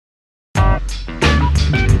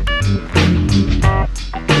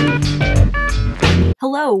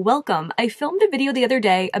Hello, welcome. I filmed a video the other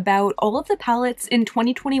day about all of the palettes in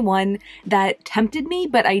 2021 that tempted me,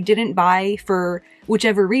 but I didn't buy for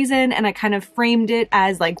whichever reason, and I kind of framed it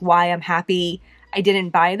as like why I'm happy I didn't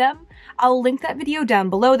buy them. I'll link that video down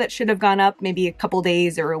below. That should have gone up maybe a couple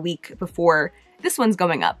days or a week before this one's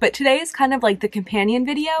going up. But today is kind of like the companion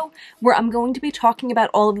video where I'm going to be talking about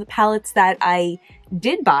all of the palettes that I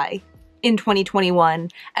did buy in 2021,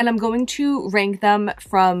 and I'm going to rank them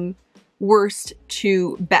from worst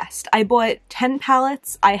to best. I bought 10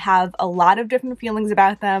 palettes. I have a lot of different feelings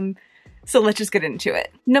about them, so let's just get into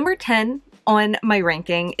it. Number 10 on my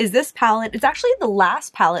ranking is this palette. It's actually the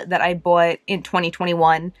last palette that I bought in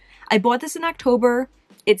 2021. I bought this in October.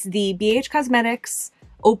 It's the BH Cosmetics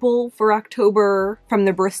Opal for October from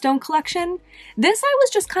the Birthstone collection. This I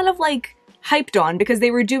was just kind of like hyped on because they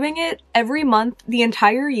were doing it every month the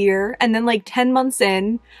entire year, and then like 10 months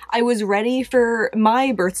in, I was ready for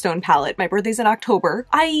my Birthstone palette. My birthday's in October.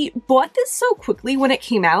 I bought this so quickly when it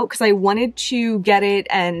came out because I wanted to get it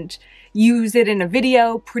and use it in a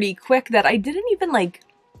video pretty quick that I didn't even like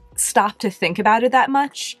stop to think about it that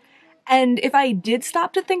much. And if I did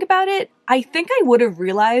stop to think about it, I think I would have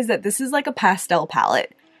realized that this is like a pastel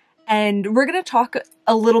palette. And we're gonna talk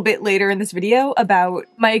a little bit later in this video about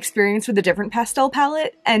my experience with a different pastel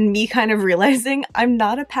palette and me kind of realizing I'm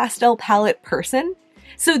not a pastel palette person.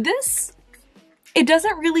 So this, it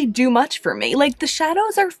doesn't really do much for me. Like, the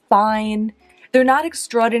shadows are fine. They're not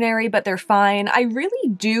extraordinary, but they're fine. I really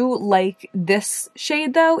do like this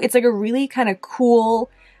shade though. It's like a really kind of cool,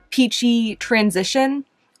 peachy transition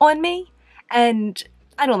on me. And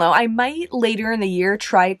I don't know, I might later in the year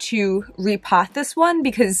try to repot this one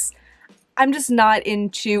because I'm just not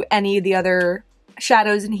into any of the other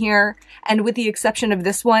shadows in here. And with the exception of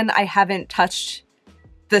this one, I haven't touched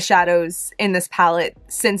the shadows in this palette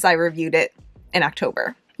since I reviewed it in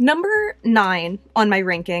October. Number 9 on my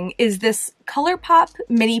ranking is this ColourPop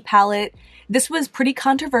mini palette. This was pretty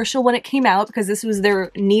controversial when it came out because this was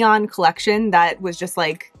their neon collection that was just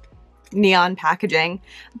like neon packaging.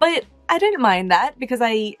 But I didn't mind that because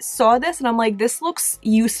I saw this and I'm like, this looks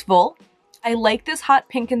useful. I like this hot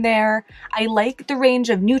pink in there. I like the range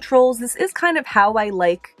of neutrals. This is kind of how I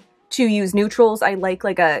like to use neutrals. I like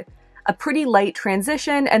a pretty light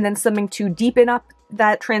transition and then something to deepen up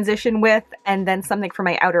that transition with, and then something for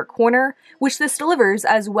my outer corner, which this delivers,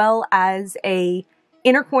 as well as a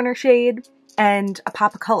inner corner shade and a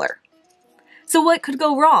pop of color. So what could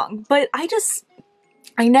go wrong? But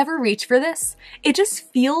I never reach for this. It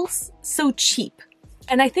just feels so cheap.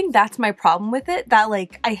 And I think that's my problem with it, that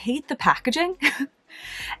like, I hate the packaging.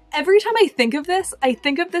 Every time I think of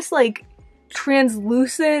this like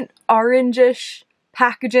translucent orangish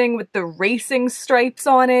packaging with the racing stripes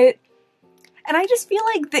on it. And I just feel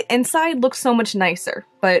like the inside looks so much nicer,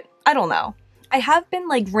 but I don't know. I have been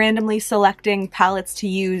like randomly selecting palettes to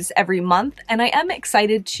use every month, and I am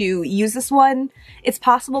excited to use this one. It's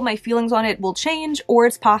possible my feelings on it will change, or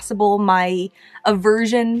it's possible my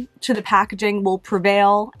aversion to the packaging will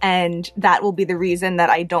prevail, and that will be the reason that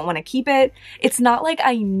I don't want to keep it. It's not like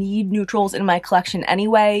I need neutrals in my collection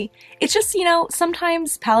anyway. It's just, you know,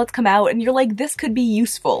 sometimes palettes come out and you're like, this could be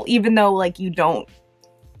useful, even though like you're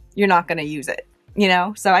not gonna use it, you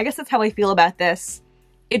know? So I guess that's how I feel about this.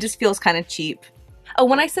 It just feels kind of cheap. Oh,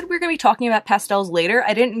 when I said we were going to be talking about pastels later,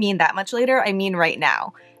 I didn't mean that much later, I mean right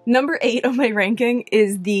now. Number 8 on my ranking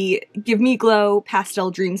is the Give Me Glow Pastel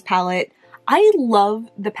Dreams palette. I love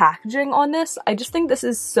the packaging on this. I just think this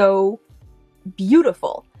is so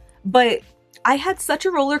beautiful. But I had such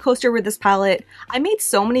a roller coaster with this palette. I made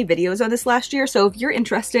so many videos on this last year, so if you're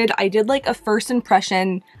interested, I did like a first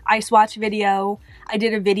impression eye swatch video. I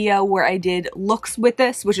did a video where I did looks with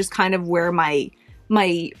this, which is kind of where my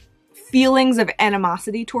feelings of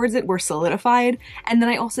animosity towards it were solidified. And then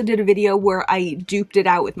I also did a video where I duped it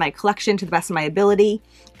out with my collection to the best of my ability.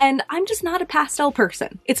 And I'm just not a pastel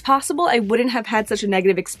person. It's possible I wouldn't have had such a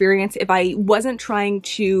negative experience if I wasn't trying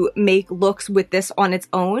to make looks with this on its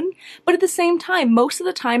own. But at the same time, most of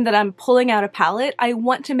the time that I'm pulling out a palette, I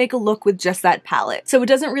want to make a look with just that palette. So it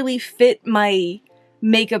doesn't really fit my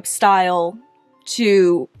makeup style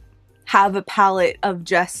to have a palette of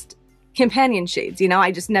just companion shades, you know?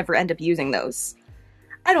 I just never end up using those.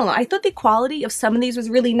 I don't know, I thought the quality of some of these was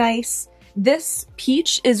really nice. This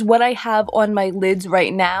peach is what I have on my lids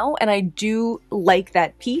right now, and I do like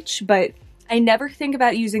that peach, but I never think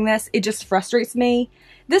about using this. It just frustrates me.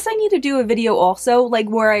 This I need to do a video also, like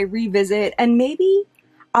where I revisit, and maybe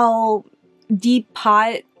I'll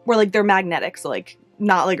depot, where like they're magnetic, so like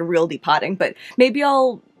not like a real depotting, but maybe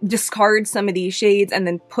I'll discard some of these shades and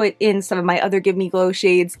then put in some of my other Give Me Glow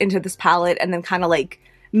shades into this palette and then kind of like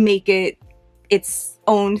make it its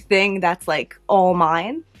own thing that's like all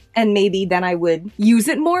mine, and maybe then I would use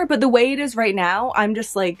it more. But the way it is right now, I'm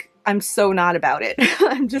just like, I'm so not about it.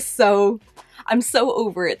 I'm so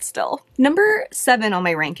over it still. Number 7 on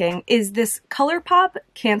my ranking is this ColourPop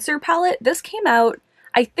Cancer palette. This came out,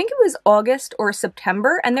 I think it was August or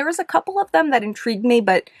September, and there was a couple of them that intrigued me,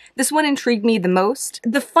 but this one intrigued me the most.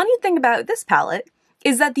 The funny thing about this palette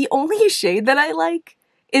is that the only shade that I like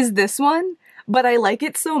is this one, but I like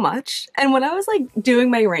it so much. And when I was like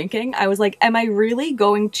doing my ranking, I was like, am I really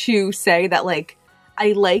going to say that like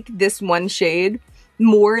I like this one shade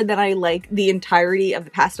more than I like the entirety of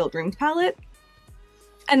the Pastel Dreams palette?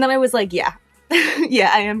 And then I was like, yeah,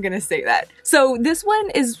 yeah, I am gonna say that. So this one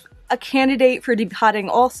is a candidate for depotting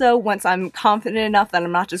also, once I'm confident enough that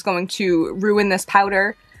I'm not just going to ruin this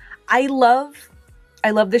powder. I love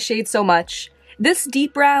the shade so much. This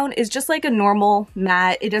deep brown is just like a normal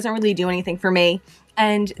matte. It doesn't really do anything for me.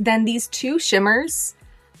 And then these two shimmers,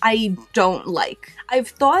 I don't like. I've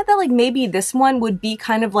thought that like maybe this one would be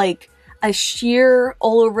kind of like a sheer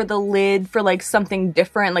all over the lid for like something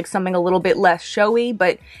different, like something a little bit less showy,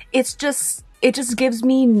 but it just gives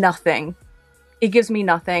me nothing. It gives me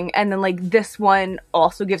nothing. And then like this one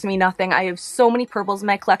also gives me nothing. I have so many purples in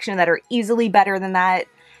my collection that are easily better than that,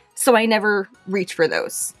 so I never reach for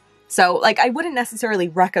those. So like I wouldn't necessarily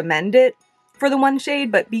recommend it for the one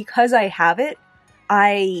shade, but because I have it,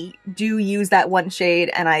 I do use that one shade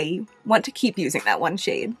and I want to keep using that one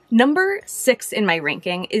shade. Number 6 in my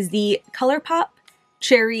ranking is the ColourPop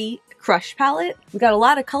Cherry Crush palette. We got a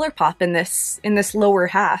lot of ColourPop in this lower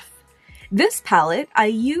half. This palette I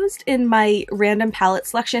used in my random palette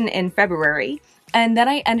selection in February, and then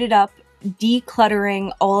I ended up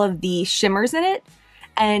decluttering all of the shimmers in it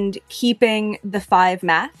and keeping the 5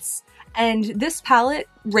 mattes. And this palette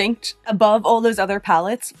ranked above all those other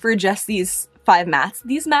palettes for just these 5 mattes.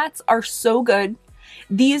 These mattes are so good.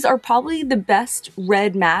 These are probably the best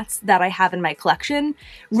red mattes that I have in my collection.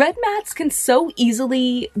 Red mattes can so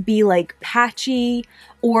easily be like patchy,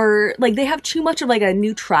 or like they have too much of like a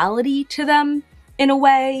neutrality to them in a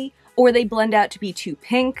way, or they blend out to be too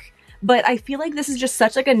pink. But I feel like this is just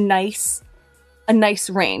such like a nice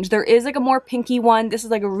range. There is like a more pinky one. This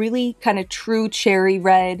is like a really kind of true cherry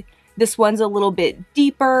red. This one's a little bit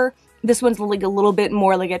deeper. This one's like a little bit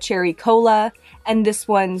more like a cherry cola, and this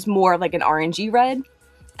one's more like an orangey red.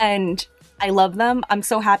 And I love them. I'm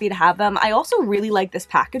so happy to have them. I also really like this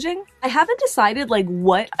packaging. I haven't decided like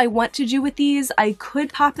what I want to do with these. I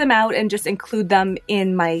could pop them out and just include them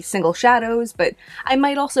in my single shadows, but I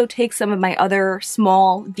might also take some of my other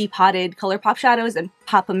small depotted ColourPop shadows and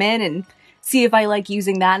pop them in and see if I like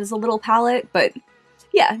using that as a little palette. But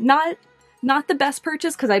yeah, not the best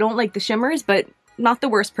purchase because I don't like the shimmers, but not the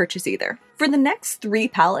worst purchase either. For the next 3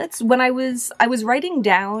 palettes, when I was writing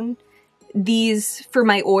down these for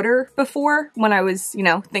my order before, when I was, you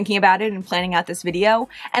know, thinking about it and planning out this video,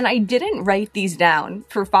 and I didn't write these down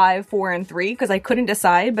for 5, 4, and 3 because I couldn't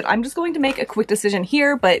decide, but I'm just going to make a quick decision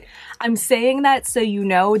here. But I'm saying that so you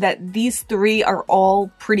know that these 3 are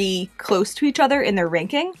all pretty close to each other in their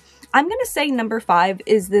ranking. I'm gonna say number 5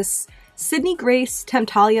 is this Sydney Grace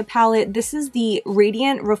Temptalia palette. This is the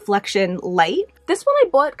Radiant Reflection Light. This one I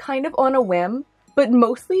bought kind of on a whim, but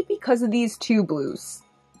mostly because of these 2 blues.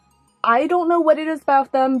 I don't know what it is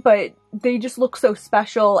about them, but they just look so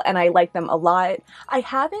special and I like them a lot. I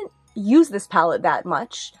haven't used this palette that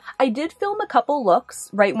much. I did film a couple looks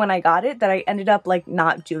right when I got it that I ended up like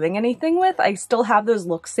not doing anything with. I still have those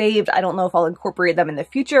looks saved. I don't know if I'll incorporate them in the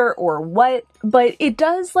future or what, but it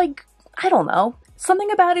does like, I don't know.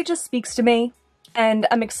 Something about it just speaks to me and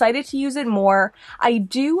I'm excited to use it more. I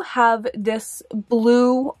do have this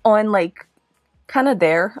blue on like kind of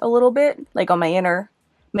there a little bit, like on my inner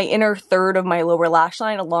third of my lower lash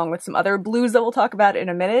line, along with some other blues that we'll talk about in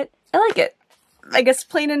a minute. I like it. I guess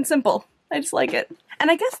plain and simple. I just like it.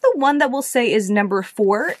 And I guess the one that we'll say is number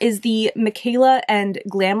 4 is the Michaela and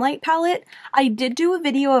Glamlight palette. I did do a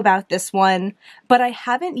video about this one, but I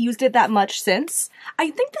haven't used it that much since. I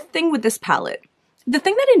think the thing with this palette, the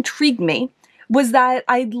thing that intrigued me was that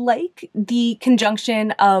I like the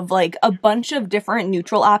conjunction of like a bunch of different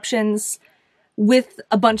neutral options with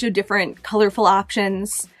a bunch of different colorful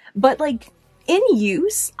options, but like in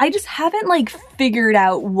use, I just haven't like figured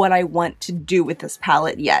out what I want to do with this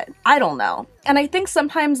palette yet. I don't know. And I think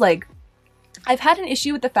sometimes like I've had an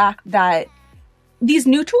issue with the fact that these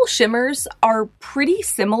neutral shimmers are pretty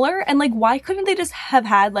similar, and like why couldn't they just have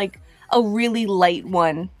had like a really light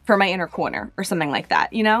one for my inner corner or something like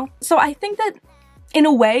that, you know? So I think that in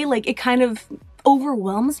a way, like it kind of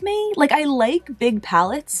overwhelms me. Like I like big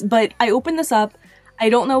palettes, but I open this up, I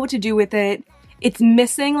don't know what to do with it. It's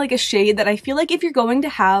missing like a shade that I feel like if you're going to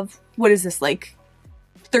have, what is this, like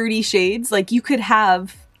 30 shades? Like you could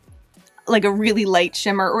have like a really light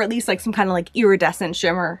shimmer, or at least like some kind of like iridescent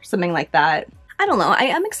shimmer, something like that. I don't know, I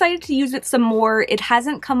am excited to use it some more. It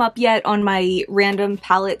hasn't come up yet on my random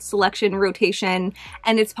palette selection rotation,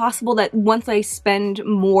 and it's possible that once I spend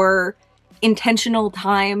more intentional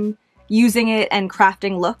time using it and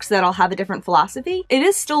crafting looks that I'll have a different philosophy. It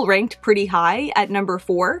is still ranked pretty high at number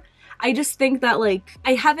 4. I just think that like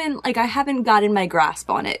I haven't gotten my grasp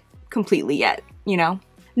on it completely yet, you know?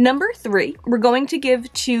 Number 3, we're going to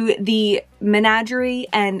give to the Menagerie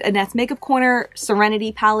and Annette's Makeup Corner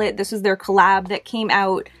Serenity palette. This is their collab that came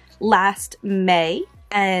out last May,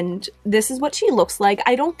 and this is what she looks like.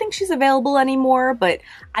 I don't think she's available anymore, but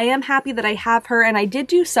I am happy that I have her, and I did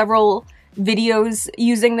do several videos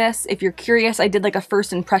using this. If you're curious, I did like a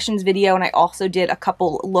first impressions video, and I also did a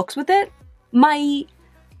couple looks with it. My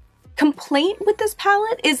complaint with this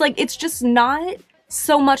palette is like it's just not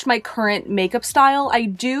so much my current makeup style. I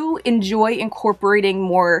do enjoy incorporating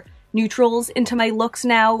more neutrals into my looks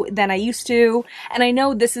now than I used to, and I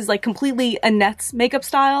know this is like completely Annette's makeup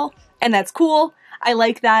style, and that's cool. I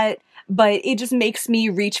like that, but it just makes me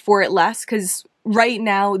reach for it less because right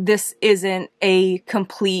now this isn't a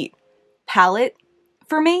complete palette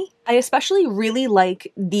for me. I especially really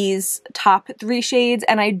like these top 3 shades,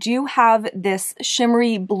 and I do have this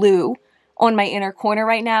shimmery blue on my inner corner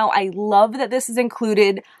right now. I love that this is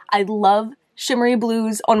included. I love shimmery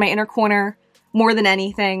blues on my inner corner more than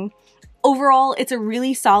anything. Overall, it's a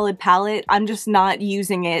really solid palette. I'm just not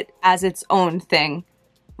using it as its own thing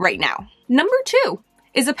right now. Number 2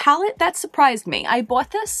 is a palette that surprised me. I bought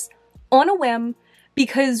this on a whim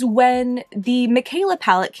because when the Michaela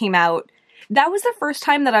palette came out, that was the first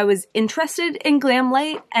time that I was interested in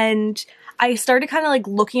Glamlite, and I started kind of like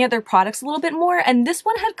looking at their products a little bit more, and this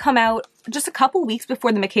one had come out just a couple weeks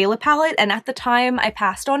before the Michaela palette, and at the time I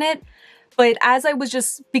passed on it, but as I was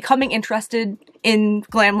just becoming interested in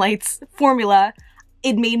Glamlite's formula,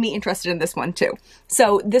 it made me interested in this one too.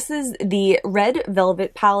 So this is the Red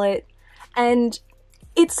Velvet palette, and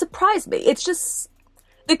it surprised me. It's just,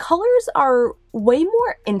 the colors are way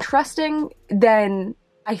more interesting than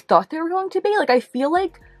I thought they were going to be. Like, I feel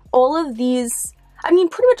like all of these, I mean,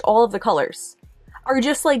 pretty much all of the colors are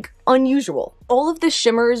just like unusual. All of the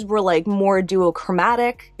shimmers were like more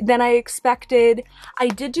duochromatic than I expected. I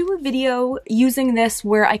did do a video using this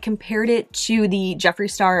where I compared it to the Jeffree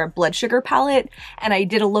Star Blood Sugar palette, and I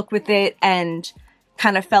did a look with it and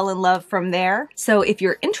kind of fell in love from there. So if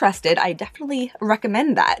you're interested, I definitely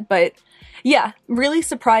recommend that. But yeah, really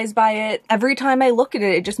surprised by it. Every time I look at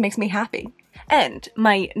it, it just makes me happy. And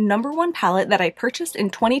my number 1 palette that I purchased in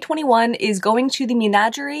 2021 is going to the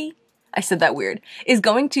Menagerie, I said that weird, is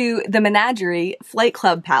going to the Menagerie Flight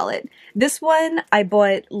Club palette. This one I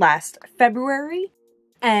bought last February,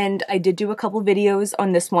 and I did do a couple videos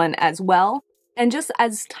on this one as well. And just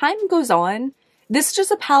as time goes on, this is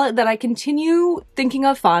just a palette that I continue thinking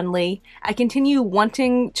of fondly. I continue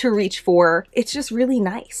wanting to reach for. It's just really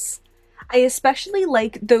nice. I especially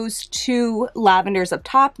like those 2 lavenders up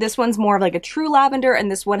top. This one's more of like a true lavender, and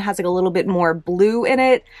this one has like a little bit more blue in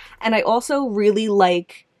it. And I also really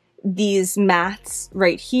like these mattes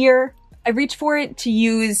right here. I reach for it to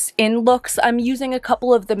use in looks. I'm using a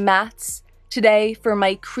couple of the mattes today for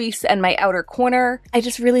my crease and my outer corner. I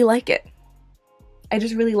just really like it. I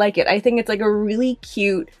just really like it. I think it's like a really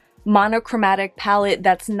cute monochromatic palette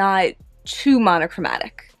that's not too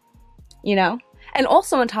monochromatic, you know? And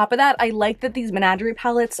also on top of that, I like that these Menagerie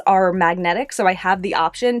palettes are magnetic, so I have the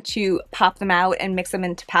option to pop them out and mix them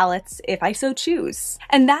into palettes if I so choose.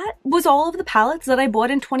 And that was all of the palettes that I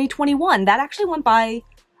bought in 2021. That actually went by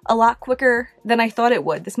a lot quicker than I thought it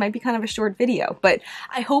would. This might be kind of a short video, but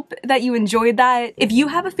I hope that you enjoyed that. If you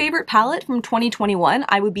have a favorite palette from 2021,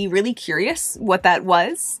 I would be really curious what that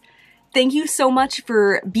was. Thank you so much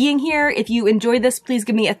for being here. If you enjoyed this, please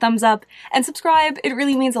give me a thumbs up and subscribe. It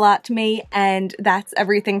really means a lot to me, and that's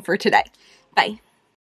everything for today. Bye.